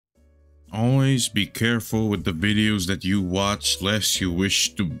Always be careful with the videos that you watch, lest you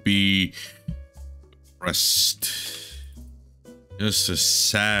wish to be pressed. Just a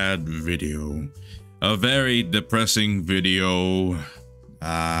sad video. A very depressing video.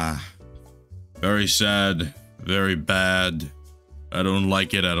 Very sad. Very bad. I don't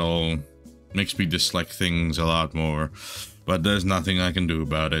like it at all. Makes me dislike things a lot more. But there's nothing I can do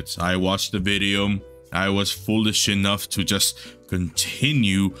about it. I watched the video. I was foolish enough to just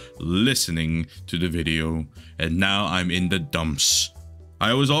continue listening to the video. And now I'm in the dumps.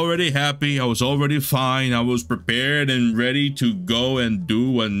 I was already happy. I was already fine. I was prepared and ready to go and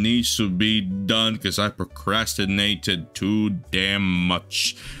do what needs to be done because I procrastinated too damn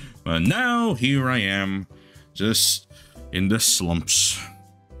much. But now here I am, just in the slumps.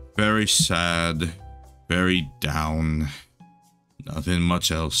 Very sad. Very down. Nothing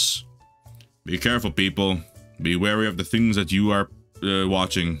much else. Be careful, people. Be wary of the things that you are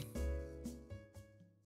watching.